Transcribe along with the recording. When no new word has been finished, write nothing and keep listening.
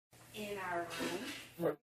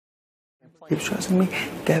Keeps trusting me.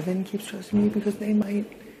 Devin keeps trusting me because they might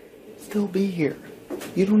still be here.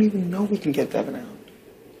 You don't even know we can get Devin out.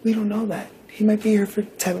 We don't know that. He might be here for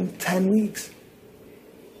 10 weeks.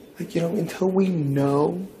 Like, you know, until we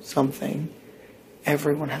know something,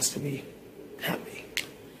 everyone has to be happy.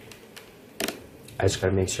 I just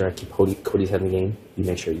gotta make sure I keep Cody's head in the game. You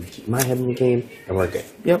make sure you keep my head in the game, and we're good.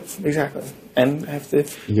 Yep, exactly. And I have to.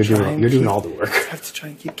 You're doing all the work. I have to try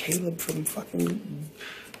and keep Caleb from fucking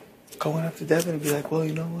going up to Devin and be like, well,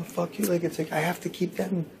 you know what, fuck you. Like, it's like I have to keep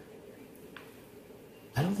them.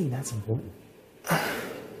 I don't think that's important. I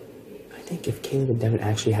think if Caleb and Devin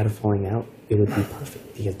actually had a falling out, it would be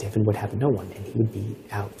perfect because Devin would have no one and he would be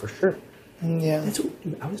out for sure. Yeah. That's what,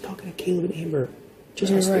 I was talking to Caleb and Amber.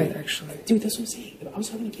 You're right, actually. Dude, that's what I'm saying. I was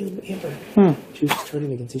talking to Caleb and Amber. She was just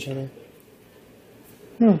turning against each other.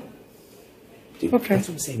 Dude, okay. That's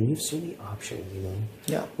what I'm saying. We have so many options, you know?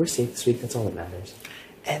 Yeah. We're safe this week. That's all that matters.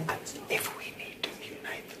 And if we need to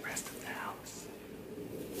unite the rest of the house.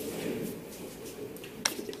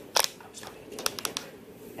 I was talking to Caleb and Amber.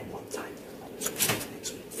 And one time,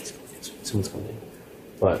 next week. Someone's coming in.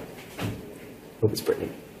 But, I hope it's Britney.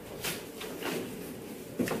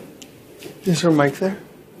 Is her mic there?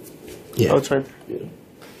 Yeah. Oh, it's right there. Yeah.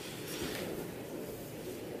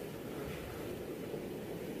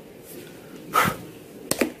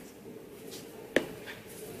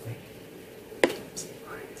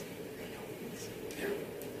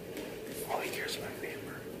 All he cares about is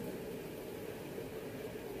Amber.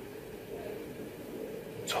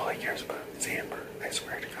 It's all he cares about is Amber, I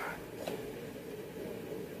swear to God.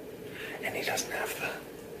 And he doesn't have to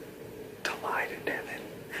lie to Devin.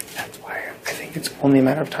 That's why I think it's only a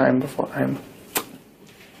matter of time before I'm... You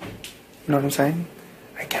know what I'm saying?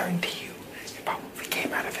 I guarantee you, it probably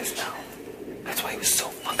came out of his mouth. That's why he was so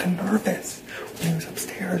fucking nervous when he was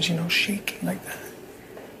upstairs, you know, shaking like that.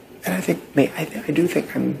 And I think, I do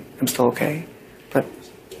think I'm still okay, but...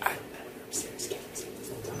 That's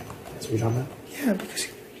what you're talking about? Yeah, because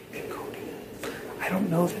Cody, I don't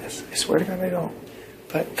know this. I swear to God I don't.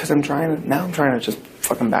 But, because I'm trying to just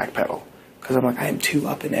fucking backpedal. Because I'm like, I am too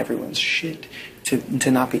up in everyone's shit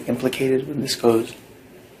to not be implicated when this goes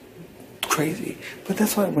crazy. But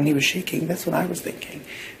that's why when he was shaking, that's what I was thinking.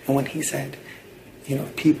 And when he said, you know,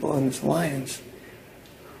 people in this alliance,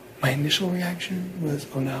 my initial reaction was,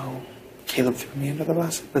 oh no, Caleb threw me under the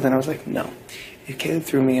bus. But then I was like, no. If Caleb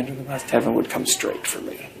threw me under the bus, Devin would come straight for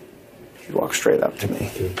me. He'd walk straight up to me. I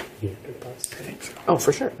think so. Oh,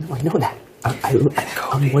 for sure. No, I know that.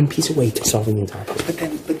 I'm one piece away to solving the entire problem.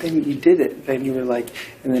 But then you did it. Then you were like,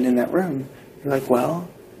 and then in that room, you're like, well,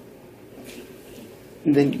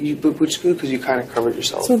 and then which is good because you kind of covered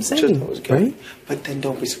yourself. That's what I'm saying, which was good. Right? But then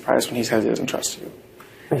don't be surprised when he says he doesn't trust you.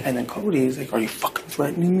 Right. And then Cody is like, are you fucking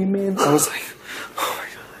threatening me, man? I was like, oh my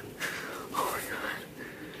God.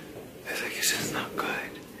 It's like, it's just not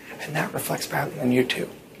good. And that reflects badly on you too,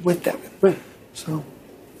 with Devin. Right. So,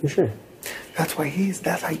 For sure. that's why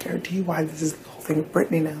I guarantee you why this is the whole thing with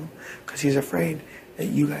Britney now. Because he's afraid that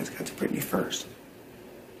you guys got to Britney first.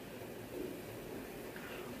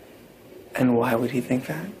 And why would he think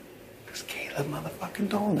that? Because Caleb motherfucking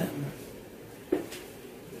told him.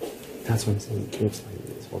 That's what I'm saying. Caleb's lying to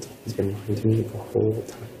me this whole time. He's been lying to me the whole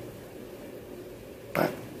time. But,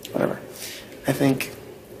 whatever. I think,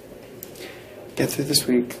 get through this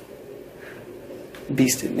week.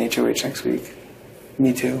 Beast it in HOH next week.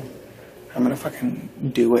 Me too. I'm gonna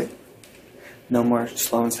fucking do it. No more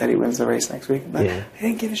slow and steady wins the race next week. But Yeah. I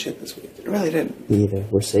didn't give a shit this week. I really didn't. Me either.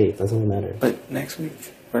 We're safe. That's all that matters. But next week,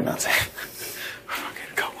 we're not safe. We're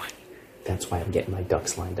fucking going. That's why I'm getting my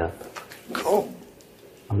ducks lined up. Cool.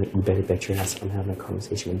 You better bet your ass I'm having a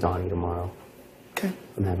conversation with Donnie tomorrow. Okay.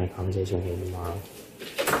 I'm having a conversation with him tomorrow.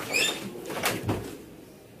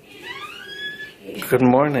 Good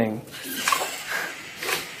morning.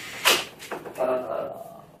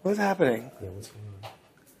 What's happening? Yeah, what's going on?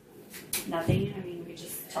 Nothing. I mean, we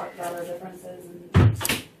just talked about our differences,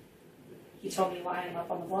 and he told me why I'm up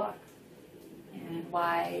on the block and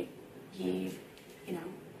why he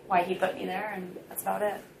put me there, and that's about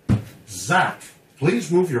it. Zach, please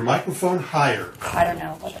move your microphone higher. I don't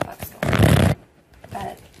know what the fuck's going on,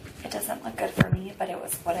 but it doesn't look good for me. But it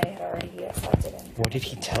was what I had already accepted. What did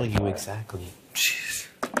he tell you exactly? Jeez.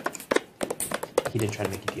 He didn't try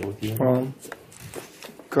to make a deal with you? Well,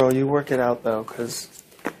 girl, you work it out, though, because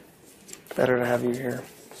it's better to have you here.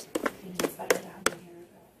 And it's better to have me here.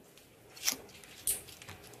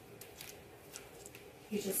 But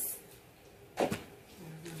he just, I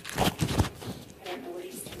don't know what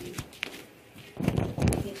he's doing. I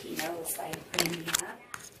think he knows by putting me up,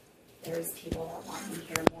 there's people that want me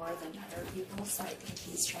here more more than other people, so I think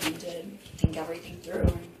he's trying to think everything through.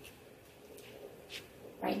 And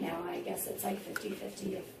right now, I guess it's like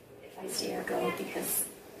 50-50 if I stay or go, because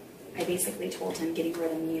I basically told him getting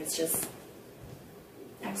rid of me is just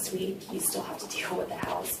next week. You still have to deal with the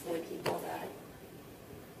house full of people that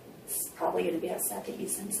is probably going to be upset that you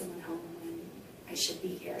sent someone home when I should be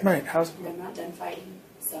here. Right. I'm not done fighting,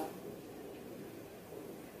 so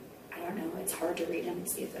I don't know. It's hard to read him and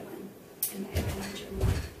see if it went in my advantage or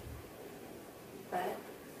not. But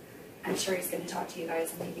I'm sure he's going to talk to you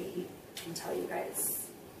guys, and maybe he can tell you guys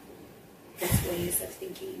his ways of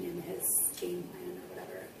thinking and his game plan or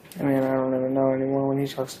whatever. I mean, I don't even know anymore. When he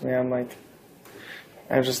talks to me, I'm like,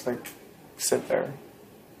 I just like sit there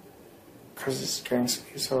because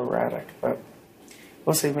he's so erratic. But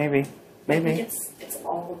we'll see. Maybe. I think it's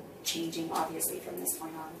all changing, obviously, from this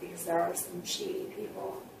point on, because there are some shady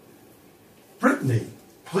people. Britney,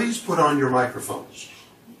 please put on your microphones.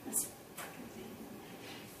 This fucking thing.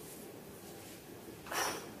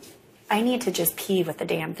 I need to just pee with the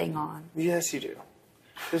damn thing on. Yes, you do.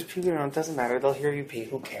 There's people around. It doesn't matter. They'll hear you pee.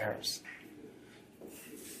 Who cares?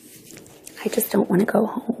 I just don't want to go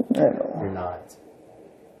home. I know. You're not.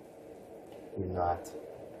 You're not.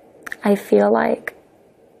 I feel like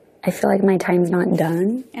my time's not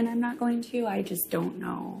done, and I'm not going to. I just don't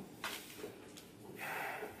know.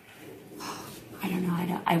 I don't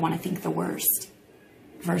know. I want to think the worst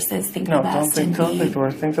versus think the best. Don't think the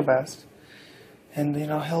worst. Think the best. And you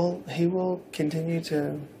know he will continue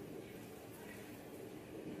to.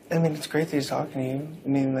 I mean, it's great that he's talking to you. I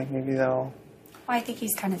mean, like maybe that'll. Well, I think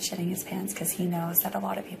he's kind of shitting his pants because he knows that a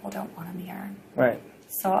lot of people don't want him here. Right.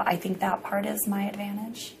 So I think that part is my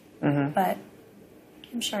advantage. Mm-hmm. But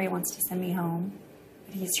I'm sure he wants to send me home.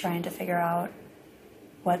 But he's trying to figure out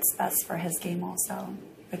what's best for his game also,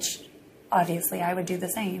 which obviously I would do the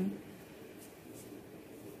same.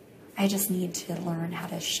 I just need to learn how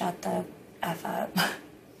to shut the F up.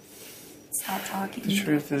 Stop talking. The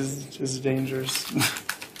truth is dangerous.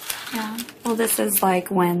 Yeah. Well, this is like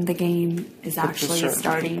when the game is actually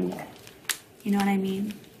starting. You know what I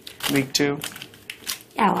mean? Week 2.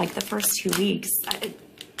 Yeah, like the first 2 weeks,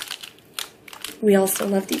 we all still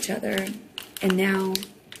loved each other, and now.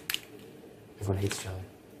 Everyone hates each other.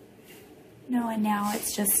 No, and now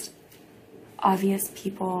it's just obvious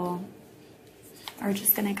people are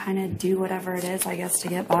just going to kind of do whatever it is, I guess, to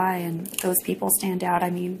get by, and those people stand out.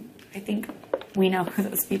 I mean, I think we know who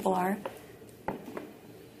those people are. You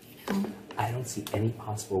know? I don't see any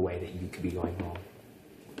possible way that you could be going home.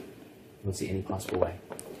 I don't see any possible way.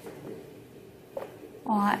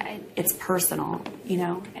 Well, it's personal, you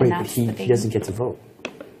know, and Wait, that's but he the thing. doesn't get to vote.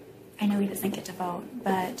 I know he doesn't get to vote,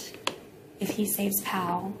 but if he saves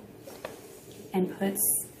Pal and puts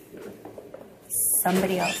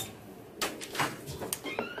somebody else.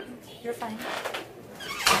 You're fine.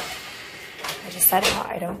 I just said how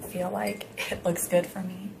I don't feel like it looks good for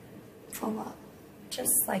me. For what?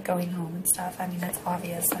 Just like going home and stuff. I mean, that's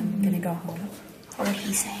obvious. I'm gonna go home. What did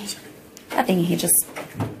he say? Nothing. He just